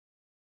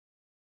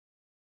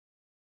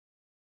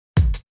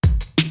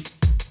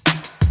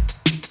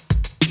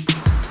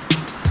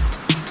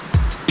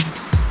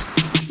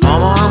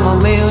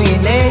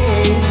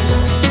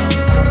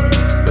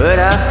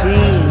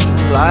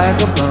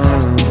like a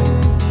bum.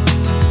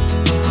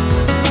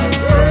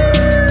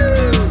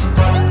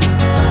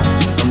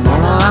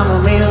 Mama, I'm a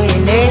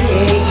millionaire,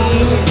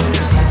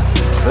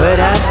 but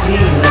I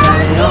feel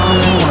like the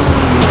only one.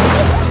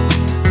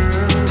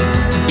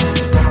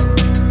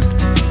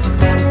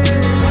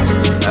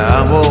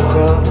 I woke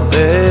up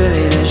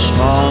early this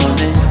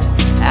morning.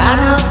 I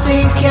don't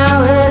think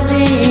y'all heard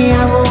me.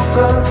 I woke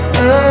up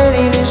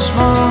early this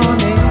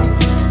morning.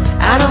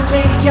 I don't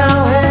think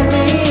y'all heard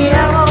me.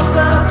 I woke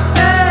up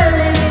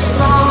early this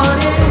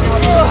morning.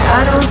 I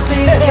don't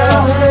think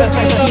y'all heard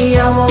me.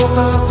 I woke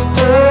up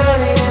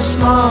early this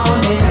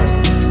morning,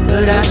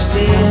 but I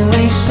still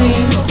ain't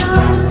seen the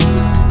sun.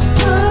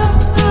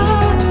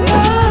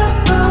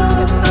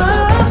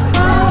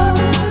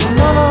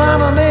 Mama,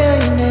 I'm a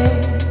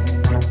millionaire.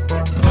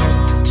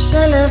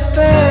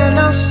 Celebrate,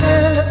 no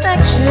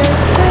celebration.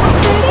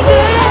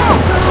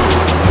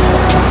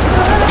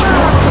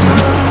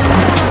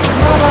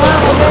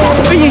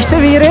 Vidíš ty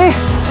víry?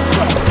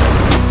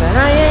 But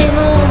I ain't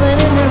moving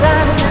in the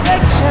right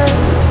direction.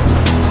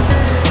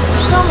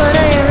 Something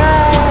ain't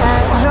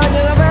right.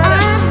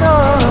 I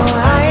know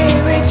I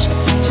ain't rich,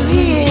 so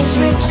he is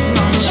rich.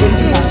 She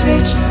is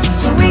rich,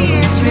 so we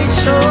is rich.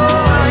 So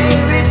I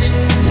ain't rich,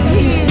 so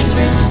he is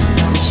rich.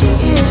 She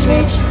is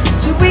rich,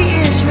 so we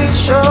is rich.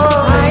 So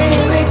I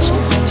ain't rich,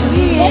 so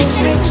he is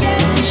rich.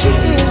 She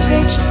is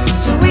rich,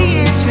 so we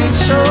is rich.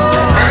 So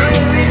I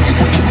ain't rich,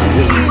 so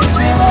he is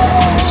rich.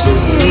 She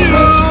is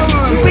rich,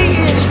 so we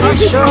is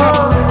rich. So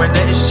when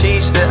there is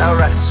cheese, there are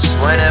rats.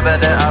 Whenever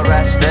there are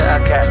rats, there are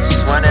cats.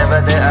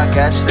 Whenever there are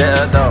cats, there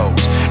are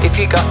dogs. If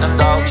you got them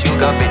dogs, you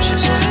got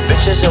bitches.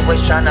 Bitches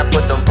always trying to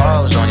put them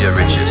balls on your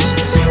riches.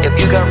 If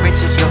you got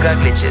riches, you got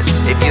glitches.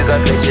 If you got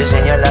glitches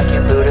and you're lucky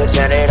Buddha,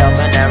 turn it up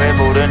and every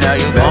Buddha, now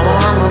you better. Mama,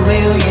 I'm a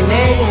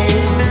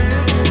millionaire,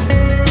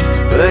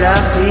 but I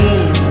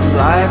feel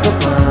like a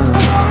bum.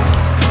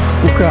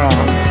 Uka.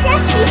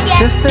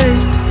 Šestý.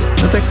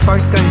 No tak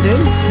fakt každý.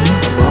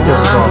 Mama,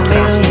 I'm a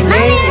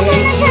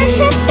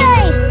millionaire,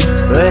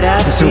 but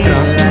I To jsou feel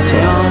krásné, like the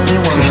only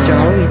co? one.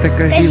 Křišťálový, tak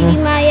Každý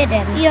každému. má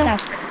jeden. Jo.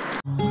 Tak.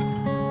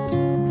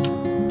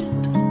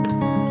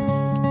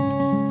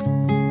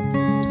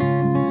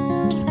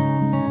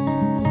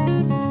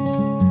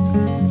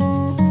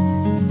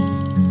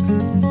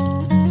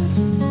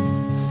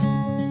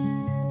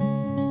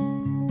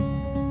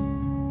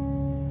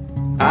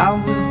 I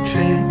will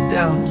tread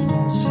down a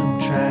lonesome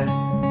track,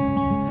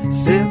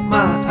 set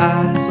my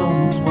eyes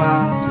on the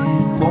wild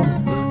and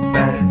won't look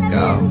back.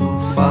 I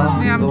will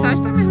Já follow myslím,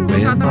 že tam je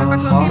where tam je my pak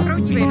velký heart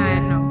proudivý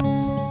najednou.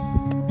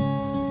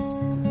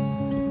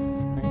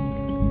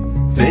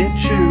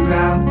 venture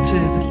out to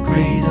the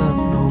great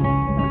unknown,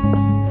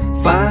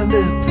 find a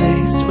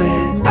place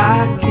where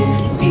I can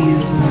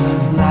feel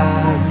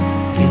alive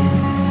again,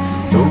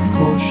 throw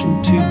caution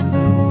to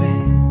the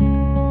wind.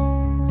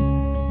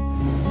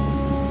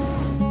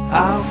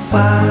 I'll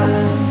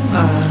find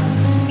my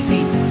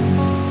feet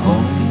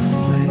on the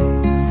way.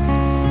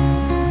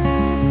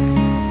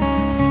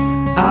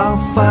 I'll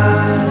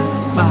find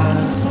my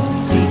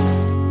feet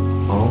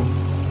on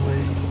the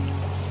way.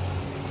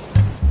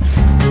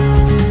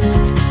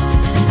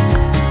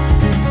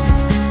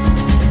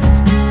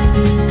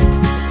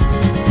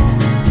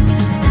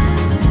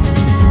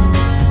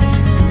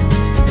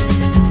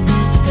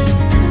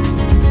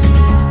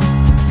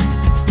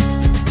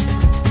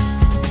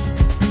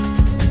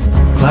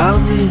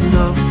 Climbing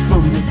up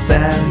from the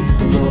valley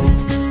below,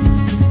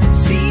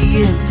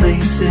 seeing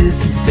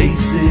places and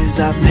faces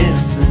I've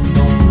never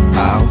known.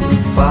 I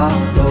will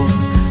follow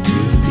to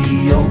the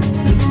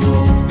open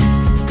road,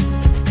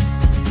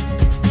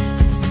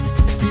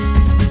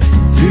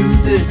 through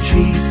the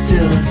trees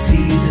till I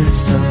see the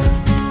sun.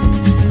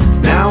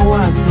 Now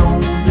I know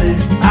that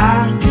I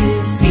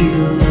can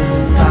feel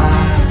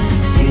alive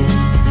again,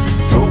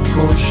 throw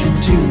caution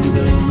to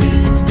the wind.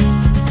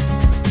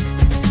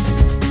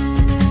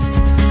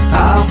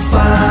 I'll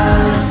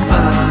find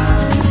my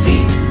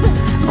feet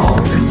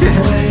on the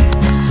way.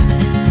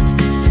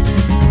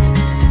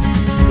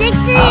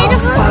 I'll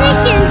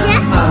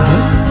find my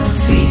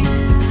feet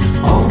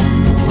on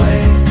the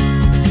way.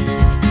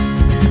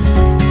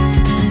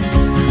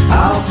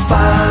 I'll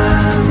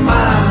find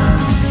my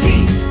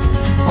feet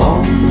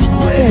on the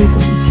way.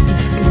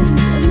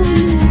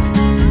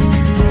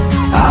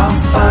 I'll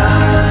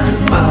find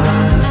my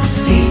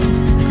feet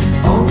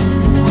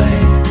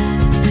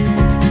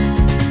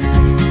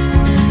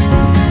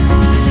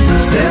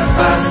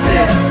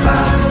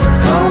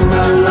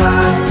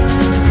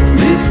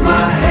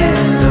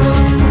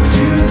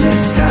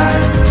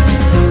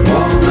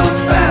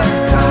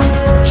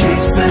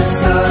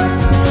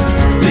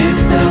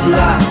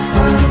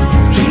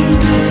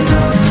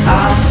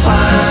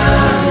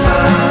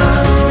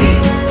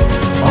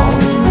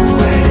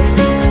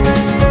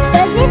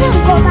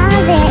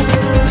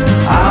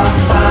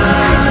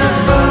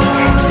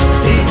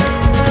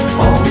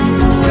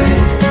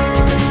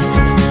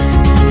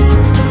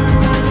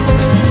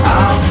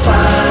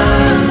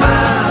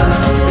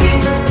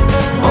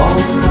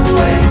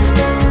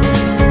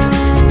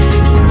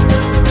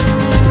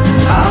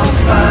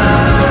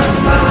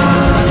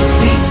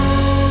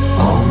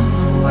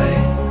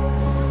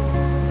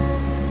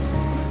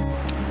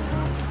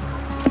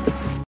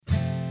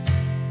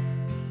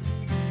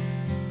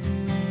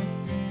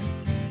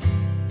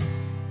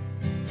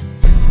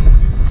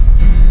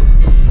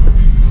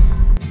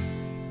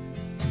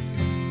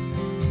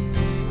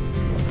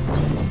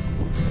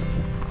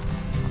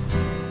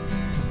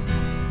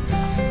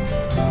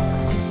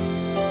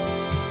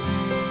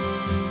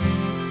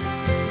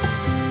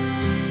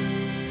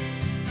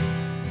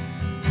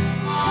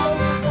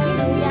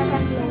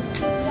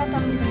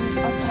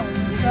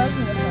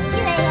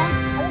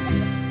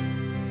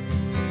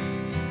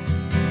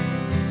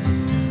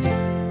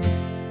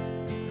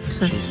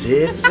She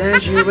sits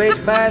and she waits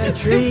by the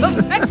tree,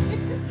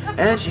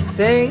 and she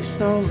thinks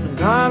no one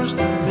comes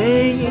to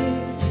me.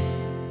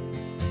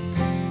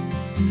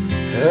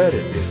 Heard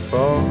it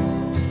before.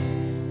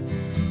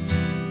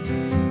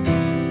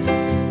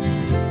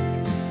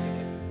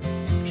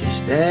 She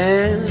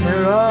stands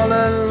there all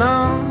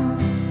alone,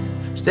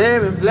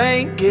 staring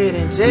blanket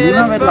into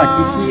Lipina the vedla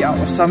phone. tichý a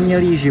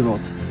osamělý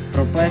život.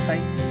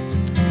 Proplétají.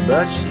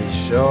 But she's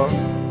sure,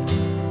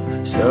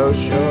 so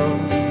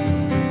sure.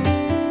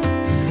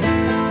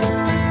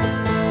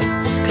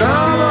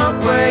 Come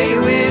away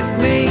with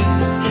me,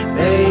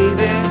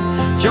 baby.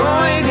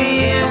 Join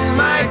me in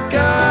my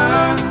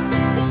car.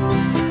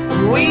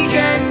 We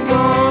can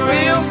go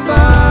real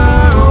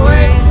far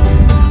away,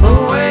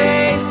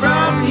 away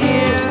from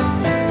here.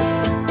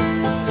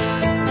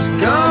 Just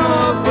come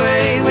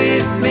away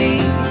with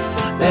me,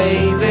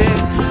 baby.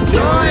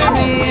 Join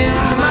me in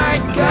my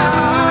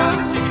car.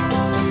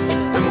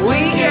 And we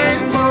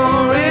can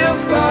go real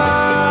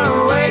far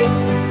away,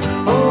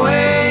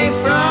 away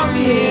from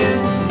here.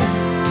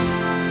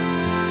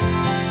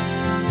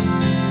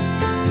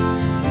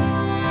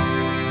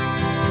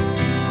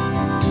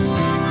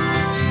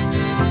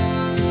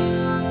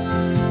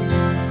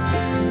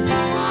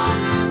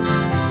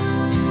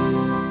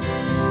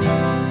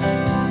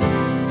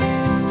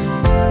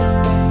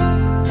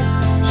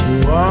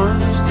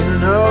 Wants to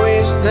know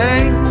his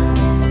name,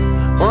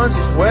 wants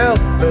his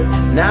wealth but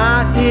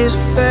not his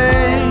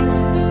fame.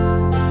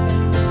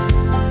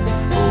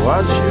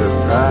 What's your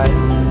pride?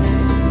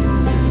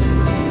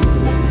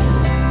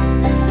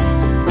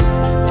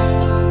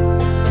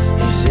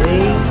 He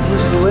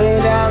sings way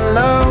down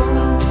low,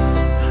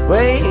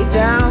 way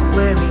down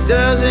where he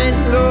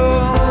doesn't go.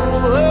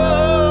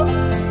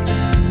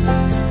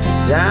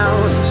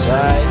 Down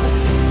inside,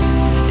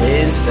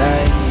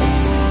 inside.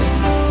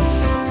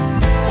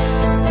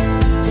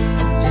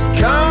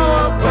 Come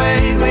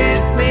away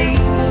with me,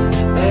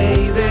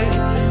 baby.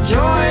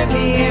 Join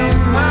me in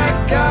my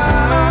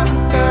car,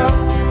 girl.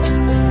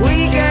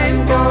 We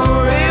can go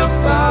real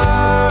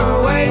far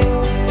away,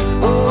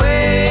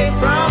 away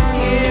from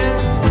here.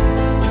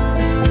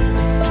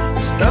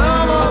 Just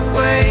come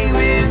away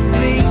with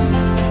me,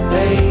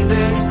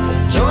 baby.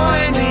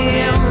 Join me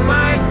in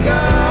my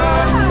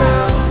car,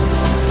 girl.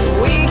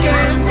 We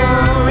can go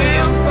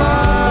real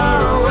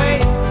far away,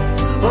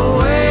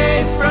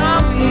 away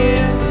from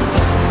here.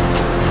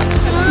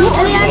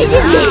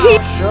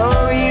 I'll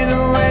show you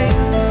the way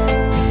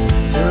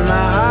to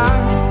my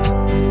heart.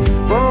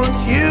 Won't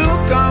you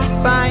come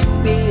find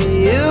me?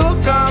 You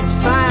come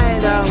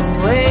find our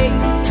way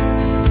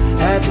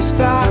at the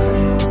start.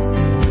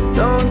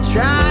 Don't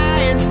try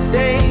and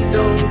say,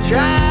 don't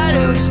try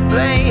to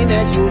explain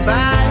that you'll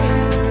buy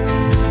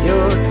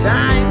your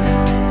time.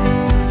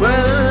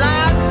 Well,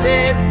 I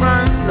said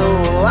run, no,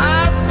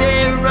 I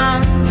said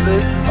run,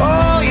 but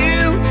all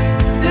you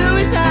do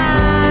is hide.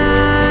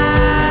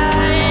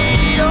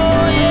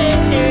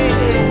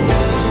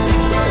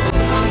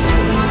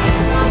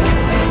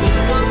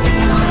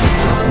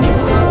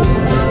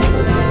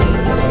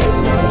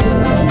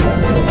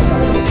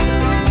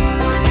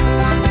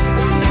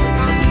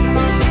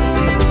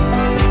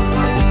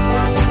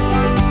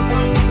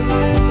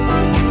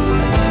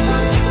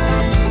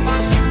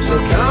 So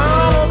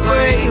come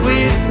away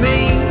with me,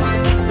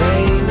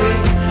 baby.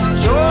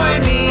 Join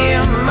me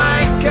in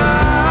my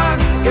car,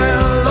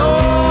 girl.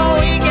 Oh,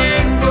 we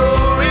can go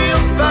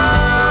real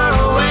far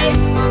away,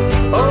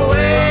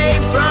 away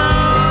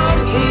from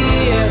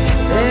here.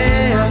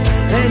 Yeah,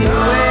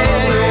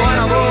 anywhere you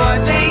wanna go,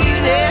 I'll take you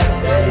there,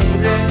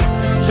 baby.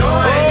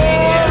 Join me,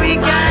 we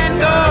can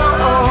go.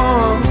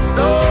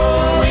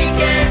 Oh, we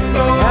can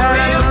go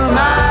real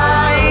far.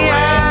 Oh,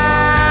 yeah.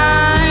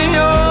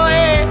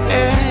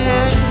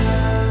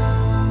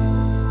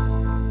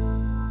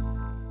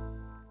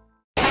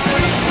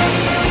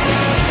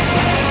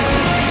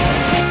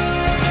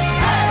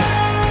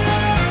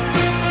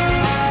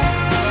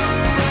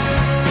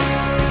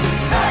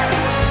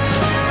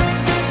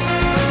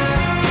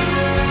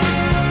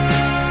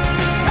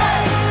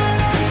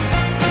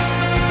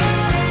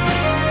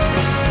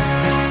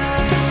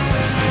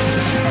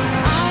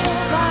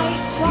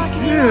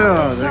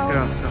 Jo, to je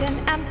krása.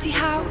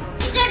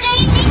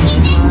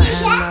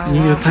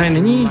 Nikdo tady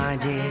není.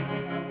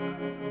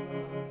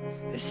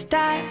 The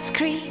stars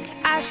creak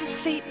as you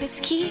sleep, it's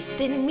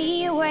keeping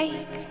me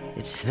awake.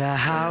 It's the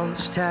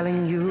house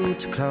telling you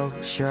to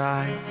close your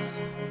eyes.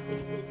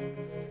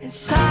 And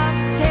some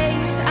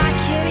days I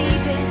can't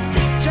even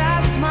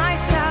trust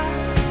myself.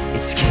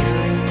 It's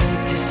killing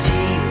me to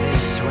see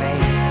this way.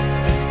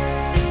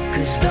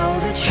 'Cause though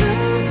the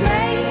truth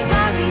may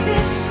vary,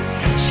 this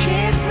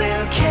ship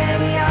will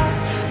carry our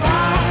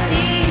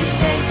bodies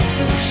safe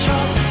to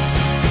shore.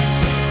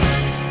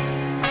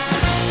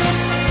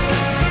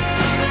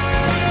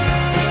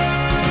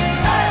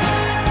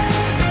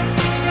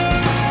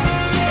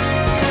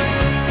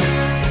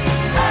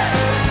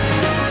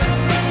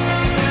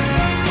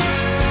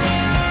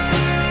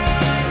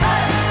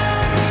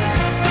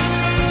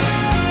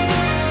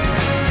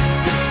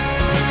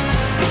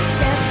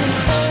 There's an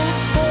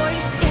old boy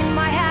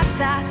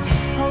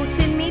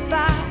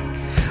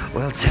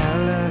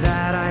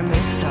that I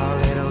miss our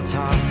little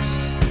talks.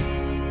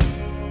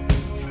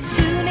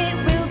 Soon it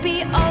will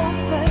be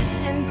over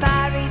and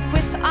buried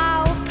with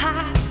our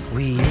past.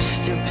 We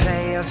used to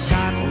play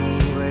outside when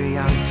we were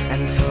young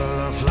and full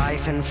of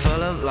life and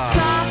full of love.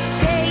 Some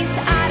days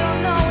I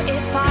don't know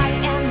if I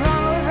am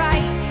wrong or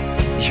right.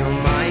 Your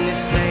mind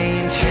is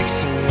playing tricks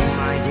on you,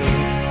 my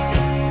dear.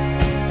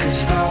 'Cause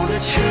though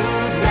the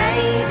truth may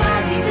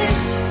vary,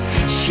 this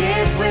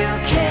ship will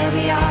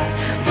carry our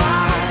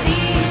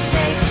bodies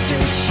safe to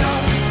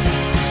shore.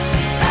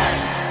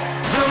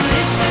 Don't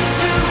listen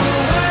to a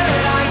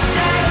word I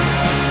say.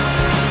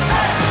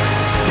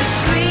 The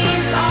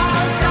screams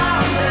all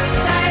sound the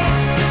same.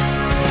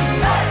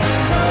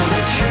 Though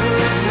the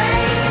truth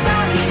may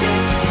vary,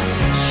 this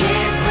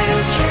ship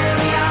will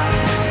carry our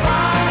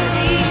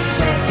bodies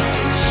safe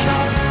to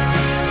shore.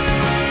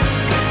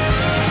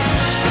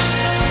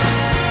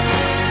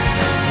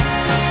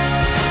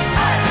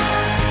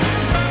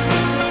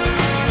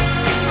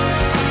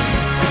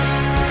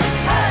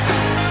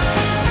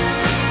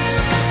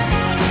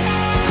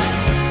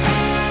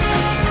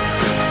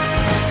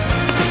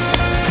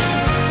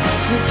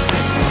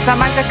 Tam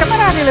máš za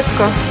kamarády,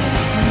 Lipko.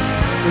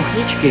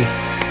 Kuchničky.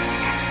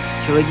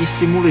 Střeledi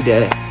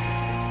simulidé.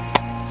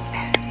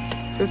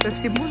 Jsou to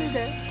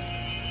simulidé.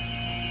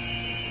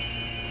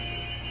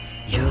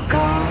 You're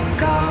gone,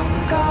 gone,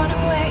 gone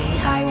away.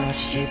 I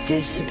watched you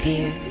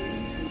disappear.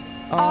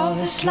 All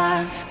that's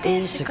left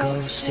is a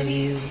ghost of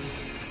you.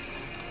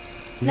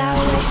 Now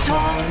we're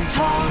torn,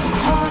 torn,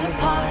 torn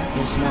apart.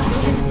 There's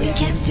nothing we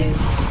can do.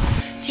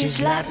 Just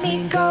let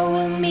me go,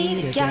 we'll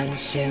meet again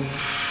soon.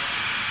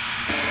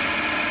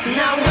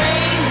 Now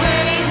wait,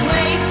 wait,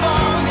 wait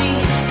for me.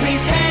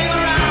 Please hang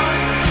around.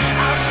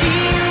 I'll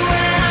see you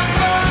when I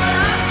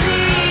fall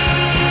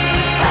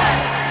asleep.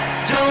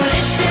 Don't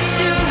listen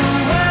to a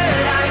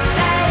word I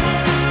say.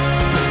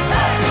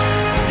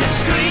 The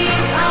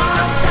screams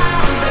all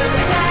sound the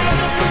same.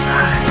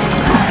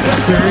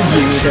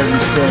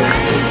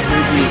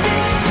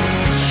 This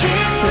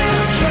ship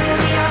will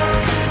carry our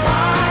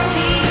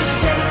bodies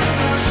safe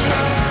to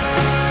shore.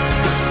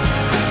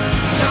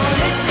 Don't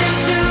listen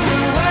to a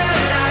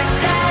word I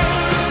say.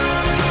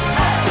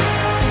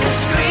 The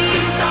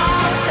screams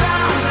all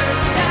sound the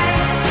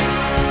same.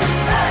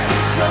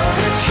 Though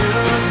the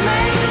truth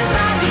may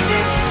vary,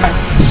 this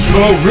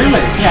Oh,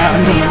 really?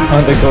 Yeah,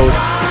 on the goat.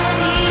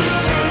 bodies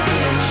safe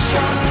to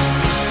shore.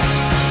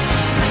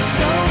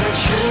 Though the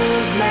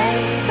truth may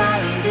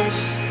vary, this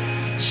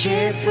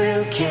ship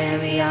will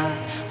carry our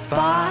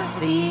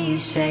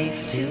bodies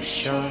safe to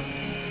shore.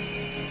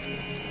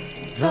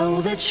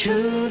 Though the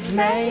truth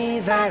may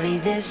vary,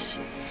 this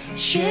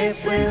ship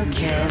will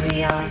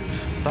carry our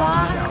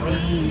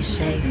bodies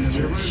safe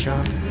to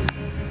shore.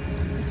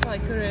 It's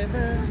like a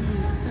river.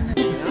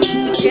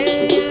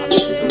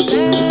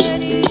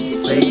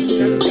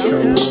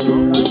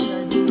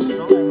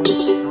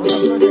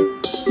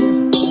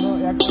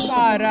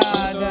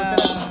 Paráda.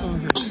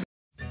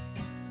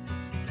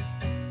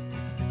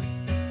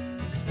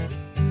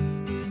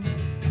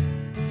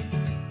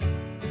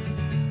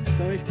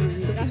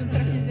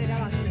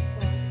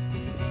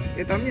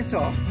 Je tam něco?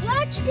 Jo,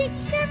 4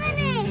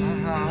 kameny!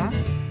 Aha.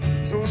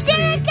 Jsou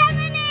 4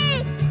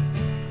 kameny!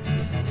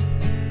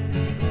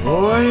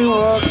 Boy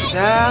walks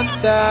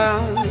out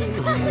down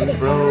a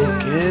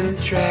broken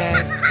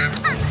track.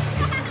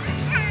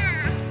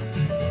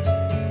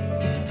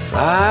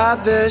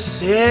 Father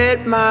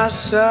said, my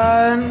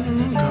son,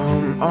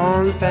 come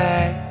on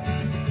back.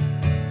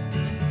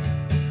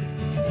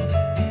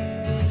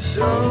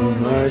 So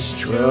much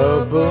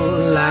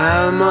trouble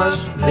I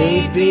must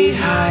leave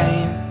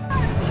behind.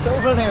 Jsou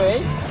vlny,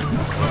 vej?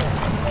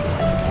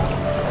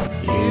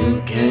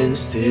 You can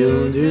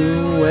still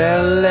do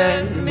well,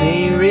 let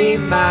me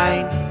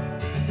remind.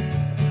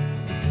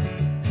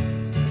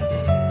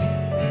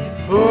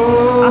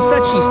 Oh, A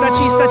stačí.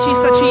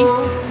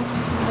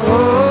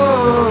 oh,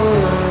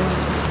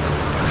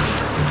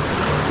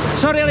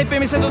 Sorry, Lipy,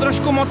 my se tu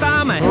trošku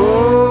motáme. oh,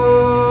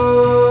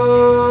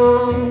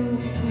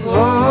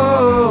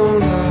 oh,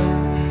 no.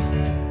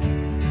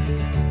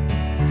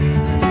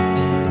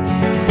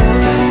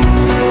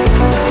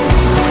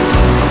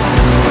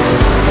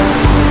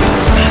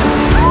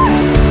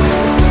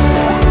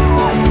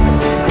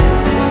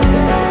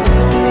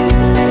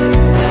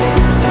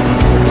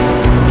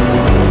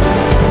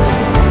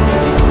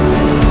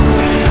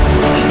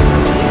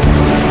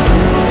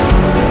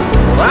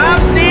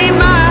 I've seen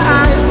my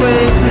eyes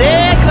when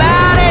they're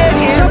clouded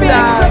in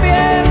dark.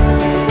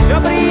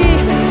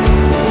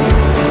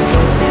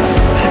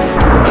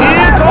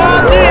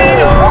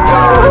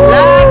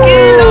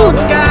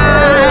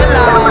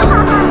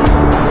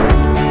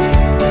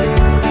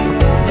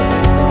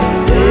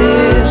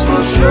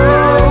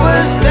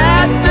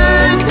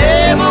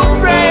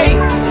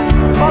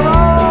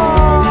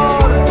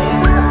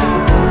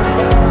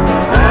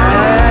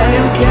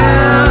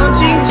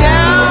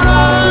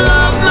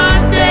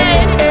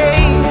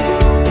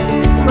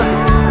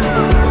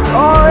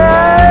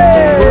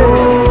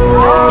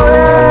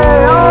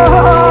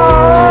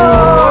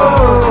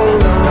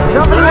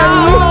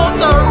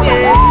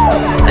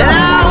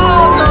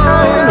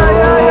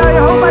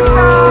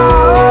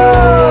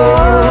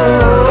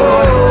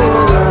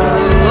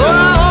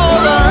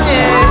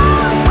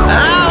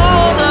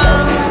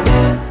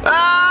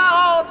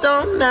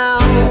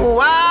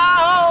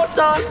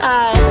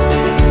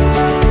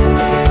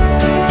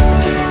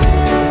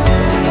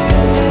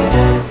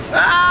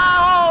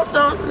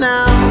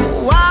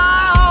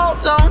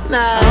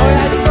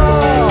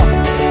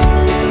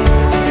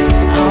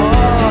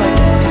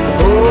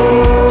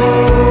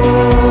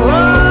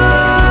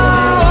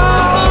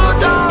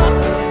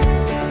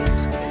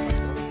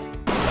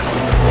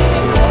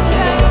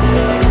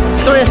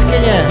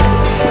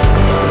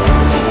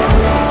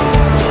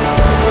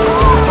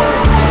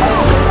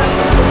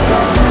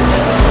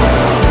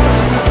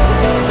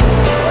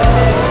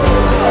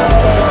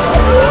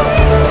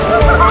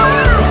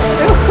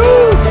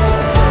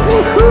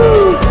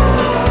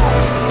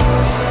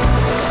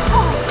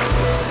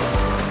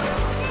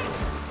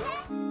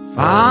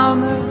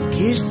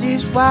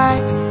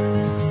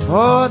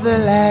 for the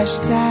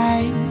last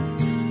time.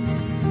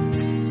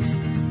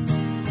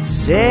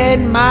 Said,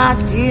 my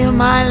dear,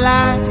 my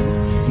life,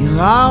 you'll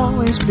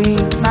always be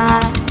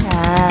mine.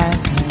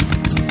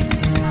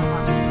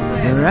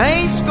 The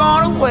rain's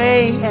gone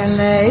away and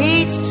the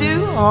heat's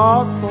too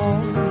hard for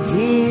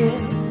here.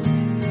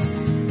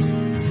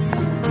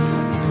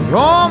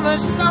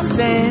 Romans are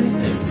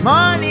sending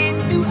money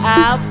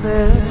throughout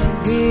the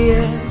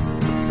year.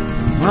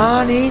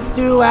 Money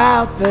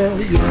throughout the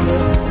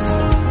year.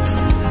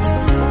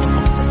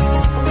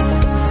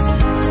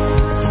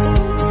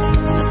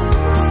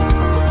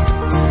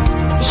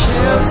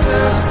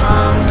 Shelter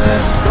from the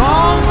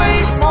storm,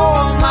 wait for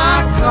my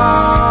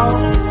call.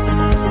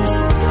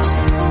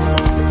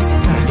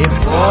 If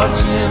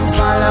fortune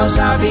follows,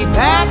 I'll be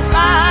back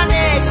by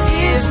next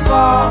year's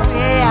fall.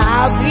 Yeah,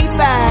 I'll be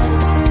back.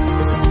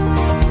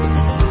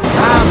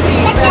 I'll be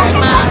back,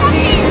 my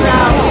dear.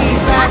 I'll be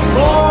back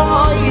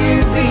for you.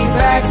 Be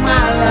back,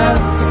 my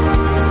love.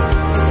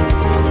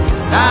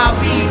 I'll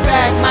be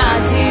back, my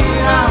dear.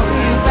 I'll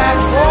be back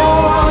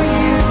for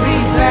you. Be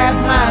back,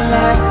 my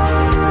love.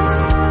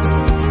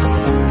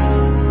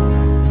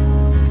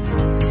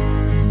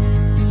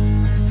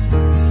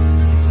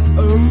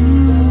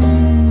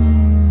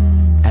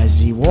 As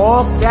he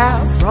walked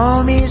out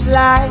from his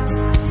life,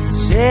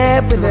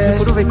 said with a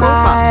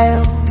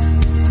smile,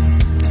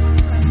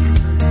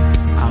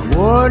 I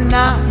would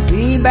not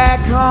be back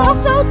home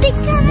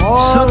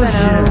more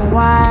than a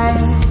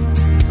while.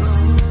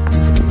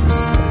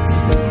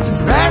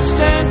 Grass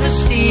turned to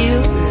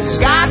steel,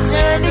 sky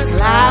turned to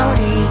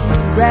cloudy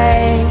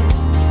gray.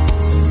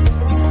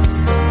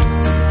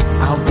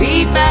 I'll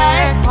be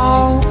back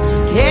home to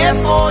care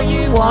for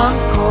you one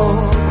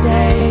cold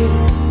day.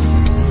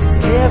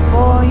 Care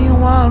for you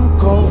one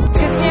cold day.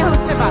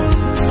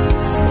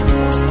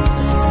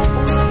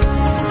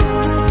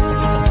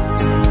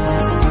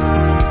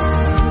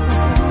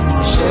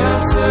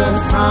 Shelter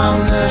from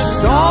the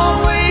storm,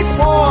 wait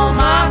for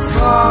my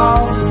call.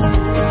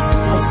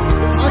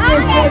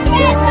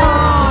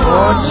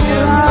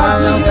 Fortune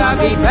follows, I'll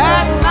be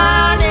back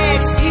by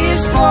next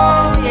year's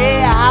fall.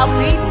 Yeah, I'll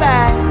be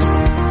back.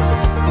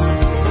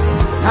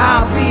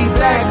 I'll be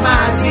back,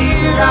 my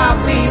dear. I'll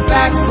be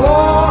back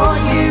for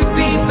you.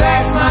 Be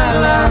back, my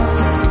love.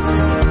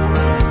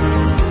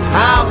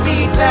 I'll be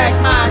back,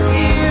 my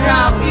dear.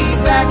 I'll be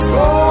back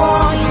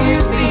for you.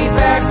 Be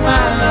back,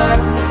 my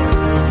love.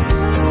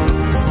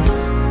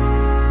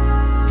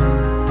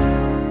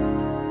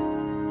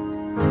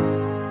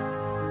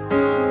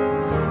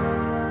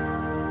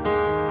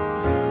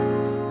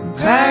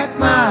 Pack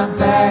my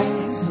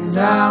bags and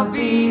I'll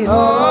be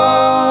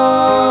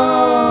home.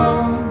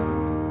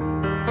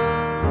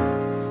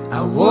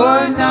 I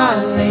would not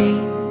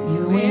leave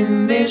you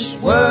in this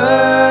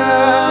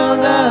world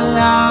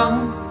alone.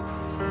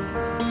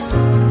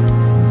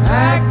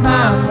 Pack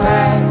my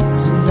bags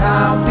and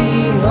I'll be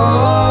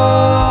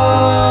home.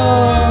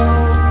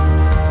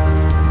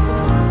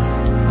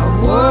 I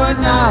would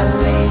not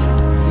leave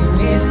you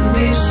in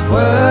this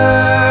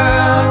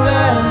world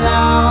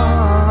alone.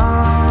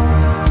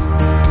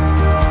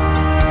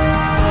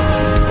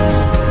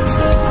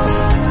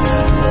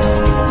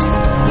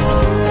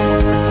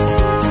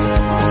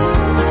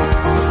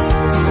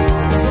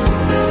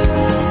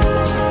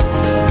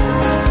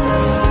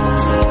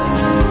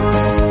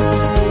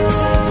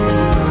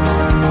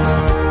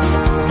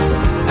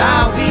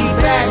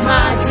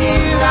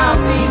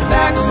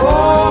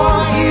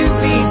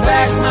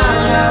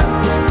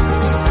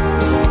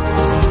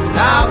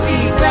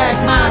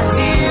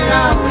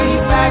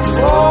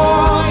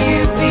 For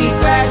you, be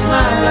back,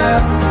 my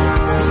love.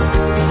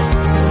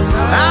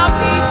 I'll